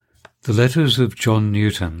The Letters of John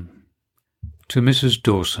Newton to Mrs.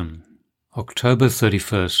 Dawson, October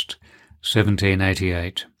 31st,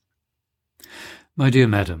 1788. My dear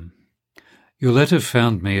Madam, your letter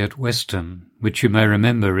found me at Weston, which you may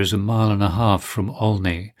remember is 1.5 miles from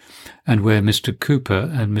Olney, and where Mr. Cooper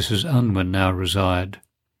and Mrs. Unwin now reside.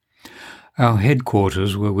 Our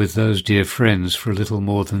headquarters were with those dear friends for a little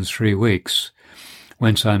more than 3 weeks,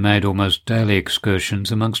 whence I made almost daily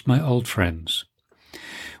excursions amongst my old friends.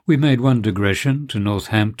 We made one digression to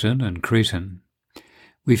Northampton and Cretan.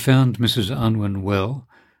 We found Mrs. Unwin well,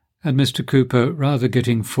 and Mr. Cooper rather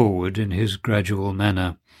getting forward in his gradual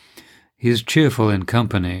manner. He is cheerful in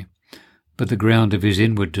company, but the ground of his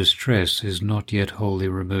inward distress is not yet wholly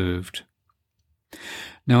removed.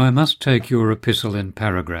 Now I must take your epistle in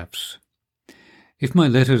paragraphs. If my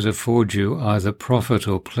letters afford you either profit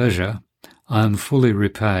or pleasure, I am fully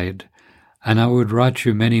repaid, and I would write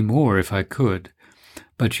you many more if I could,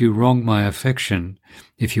 but you wrong my affection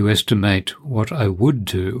if you estimate what I would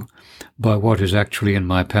do by what is actually in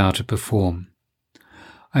my power to perform.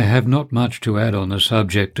 I have not much to add on the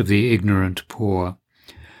subject of the ignorant poor.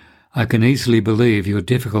 I can easily believe your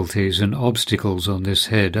difficulties and obstacles on this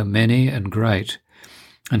head are many and great,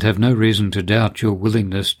 and have no reason to doubt your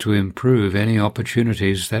willingness to improve any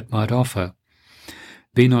opportunities that might offer.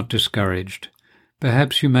 Be not discouraged.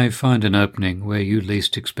 Perhaps you may find an opening where you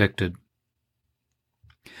least expected.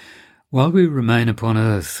 While we remain upon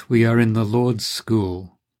earth, we are in the Lord's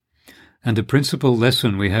school, and the principal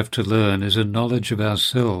lesson we have to learn is a knowledge of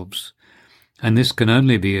ourselves, and this can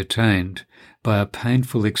only be attained by a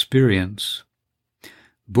painful experience.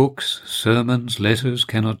 Books, sermons, letters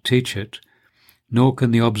cannot teach it, nor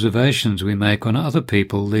can the observations we make on other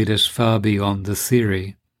people lead us far beyond the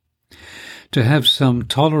theory. To have some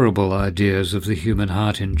tolerable ideas of the human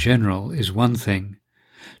heart in general is one thing.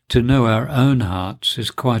 To know our own hearts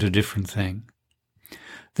is quite a different thing.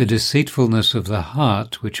 The deceitfulness of the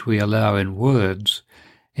heart, which we allow in words,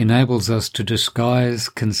 enables us to disguise,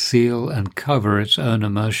 conceal, and cover its own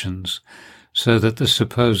emotions, so that the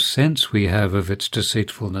supposed sense we have of its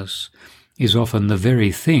deceitfulness is often the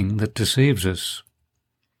very thing that deceives us.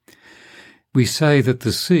 We say that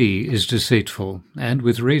the sea is deceitful, and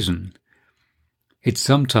with reason. It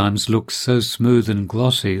sometimes looks so smooth and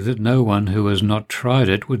glossy that no one who has not tried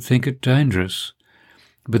it would think it dangerous.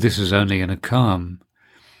 But this is only in a calm.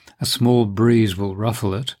 A small breeze will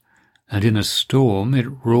ruffle it, and in a storm it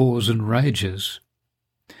roars and rages.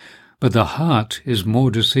 But the heart is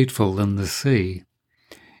more deceitful than the sea.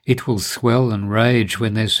 It will swell and rage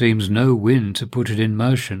when there seems no wind to put it in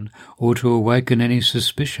motion or to awaken any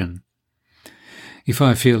suspicion. If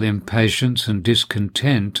I feel impatience and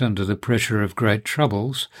discontent under the pressure of great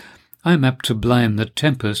troubles, I am apt to blame the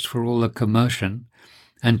tempest for all the commotion,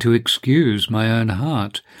 and to excuse my own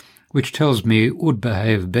heart, which tells me it would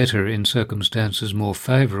behave better in circumstances more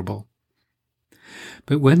favourable.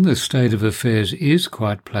 But when the state of affairs is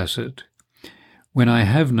quite placid, when I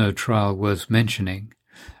have no trial worth mentioning,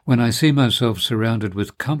 when I see myself surrounded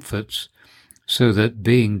with comforts, so that,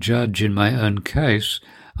 being judge in my own case,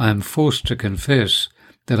 I am forced to confess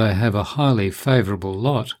that I have a highly favourable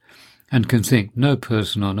lot, and can think no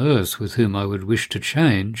person on earth with whom I would wish to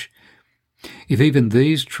change, if even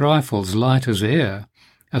these trifles, light as air,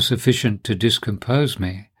 are sufficient to discompose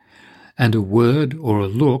me, and a word or a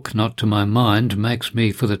look not to my mind makes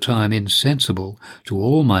me for the time insensible to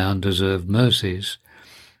all my undeserved mercies,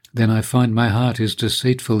 then I find my heart is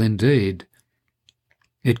deceitful indeed.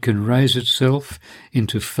 It can raise itself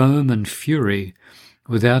into foam and fury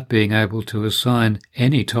without being able to assign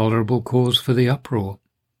any tolerable cause for the uproar.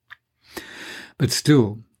 But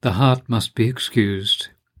still, the heart must be excused,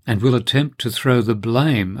 and will attempt to throw the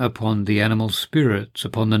blame upon the animal spirits,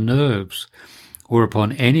 upon the nerves, or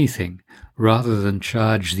upon anything, rather than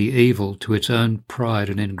charge the evil to its own pride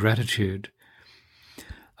and ingratitude.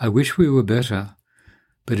 I wish we were better,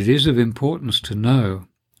 but it is of importance to know,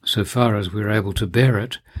 so far as we are able to bear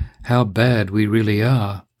it, how bad we really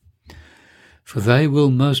are. For they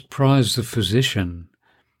will most prize the physician,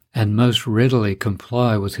 and most readily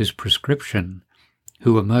comply with his prescription,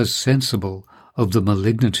 who are most sensible of the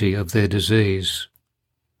malignity of their disease.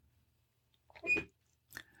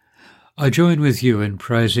 I join with you in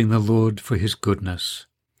praising the Lord for his goodness.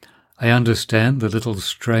 I understand the little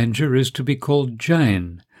stranger is to be called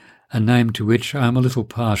Jane, a name to which I am a little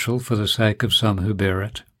partial for the sake of some who bear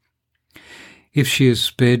it. If she is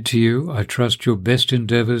spared to you, I trust your best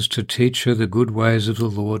endeavours to teach her the good ways of the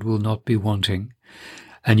Lord will not be wanting,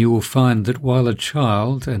 and you will find that while a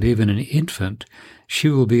child and even an infant, she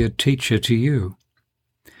will be a teacher to you.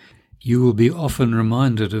 You will be often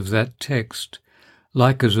reminded of that text,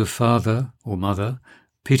 Like as a father or mother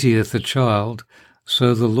pitieth a child,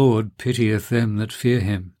 so the Lord pitieth them that fear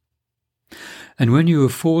him. And when you are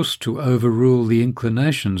forced to overrule the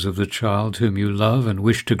inclinations of the child whom you love and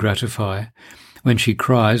wish to gratify, when she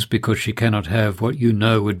cries because she cannot have what you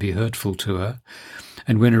know would be hurtful to her,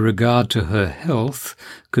 and when a regard to her health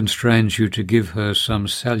constrains you to give her some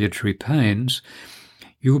salutary pains,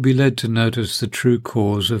 you will be led to notice the true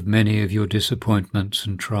cause of many of your disappointments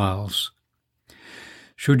and trials.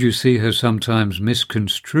 Should you see her sometimes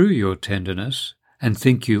misconstrue your tenderness and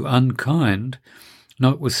think you unkind,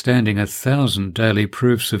 notwithstanding 1,000 daily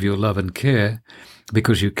proofs of your love and care,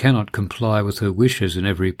 because you cannot comply with her wishes in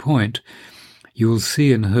every point, you will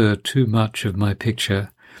see in her too much of my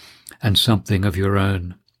picture and something of your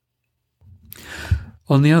own.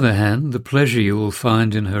 On the other hand, the pleasure you will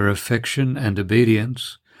find in her affection and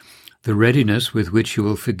obedience, the readiness with which you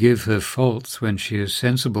will forgive her faults when she is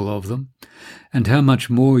sensible of them, and how much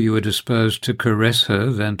more you are disposed to caress her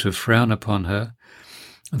than to frown upon her,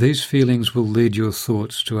 these feelings will lead your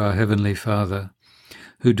thoughts to our Heavenly Father,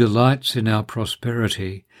 who delights in our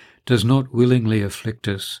prosperity, does not willingly afflict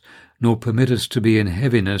us, nor permit us to be in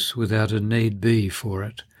heaviness without a need be for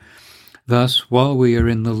it. Thus, while we are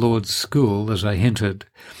in the Lord's school, as I hinted,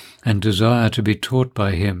 and desire to be taught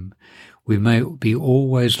by him, we may be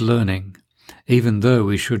always learning, even though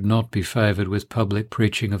we should not be favoured with public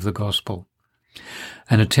preaching of the gospel.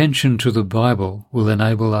 An attention to the Bible will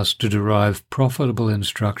enable us to derive profitable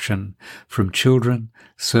instruction from children,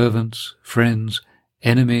 servants, friends,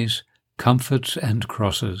 enemies, comforts and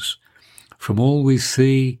crosses, from all we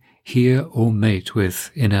see, hear or meet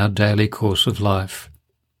with in our daily course of life.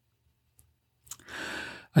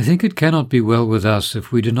 I think it cannot be well with us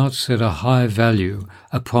if we do not set a high value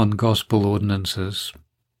upon gospel ordinances.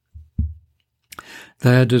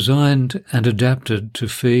 They are designed and adapted to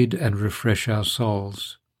feed and refresh our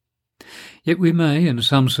souls. Yet we may, in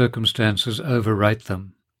some circumstances, overrate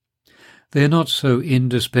them. They are not so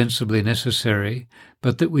indispensably necessary,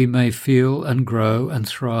 but that we may feel and grow and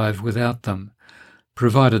thrive without them,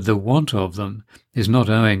 provided the want of them is not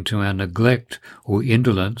owing to our neglect or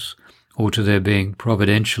indolence, or to their being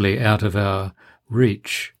providentially out of our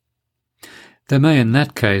reach. They may in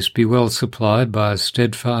that case be well supplied by a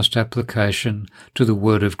steadfast application to the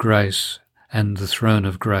word of grace and the throne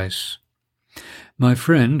of grace. My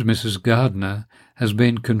friend, Mrs. Gardner, has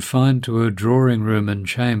been confined to her drawing-room and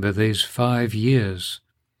chamber these 5 years.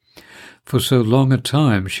 For so long a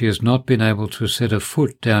time she has not been able to set a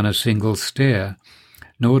foot down a single stair,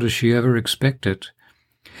 nor does she ever expect it.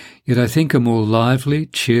 Yet I think a more lively,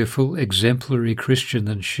 cheerful, exemplary Christian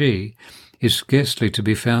than she is scarcely to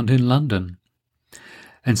be found in London.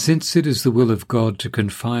 And since it is the will of God to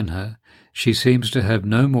confine her, she seems to have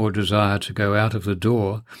no more desire to go out of the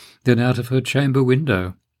door than out of her chamber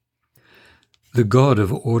window. The God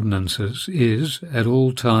of ordinances is, at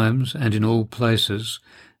all times and in all places,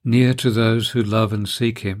 near to those who love and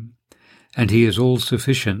seek him, and he is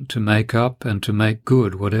all-sufficient to make up and to make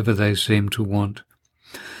good whatever they seem to want.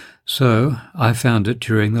 So I found it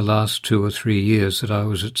during the last 2 or 3 years that I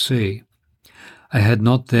was at sea. I had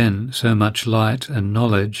not then so much light and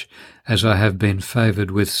knowledge as I have been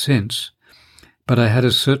favoured with since, but I had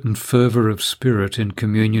a certain fervour of spirit in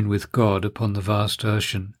communion with God upon the vast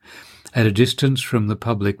ocean, at a distance from the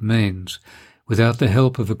public means, without the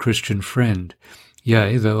help of a Christian friend,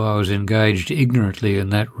 yea, though I was engaged ignorantly in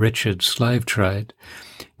that wretched slave trade,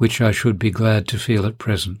 which I should be glad to feel at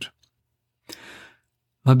present.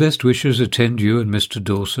 My best wishes attend you and Mr.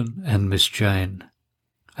 Dawson and Miss Jane.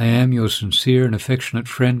 I am your sincere and affectionate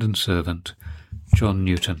friend and servant, John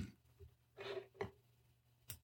Newton.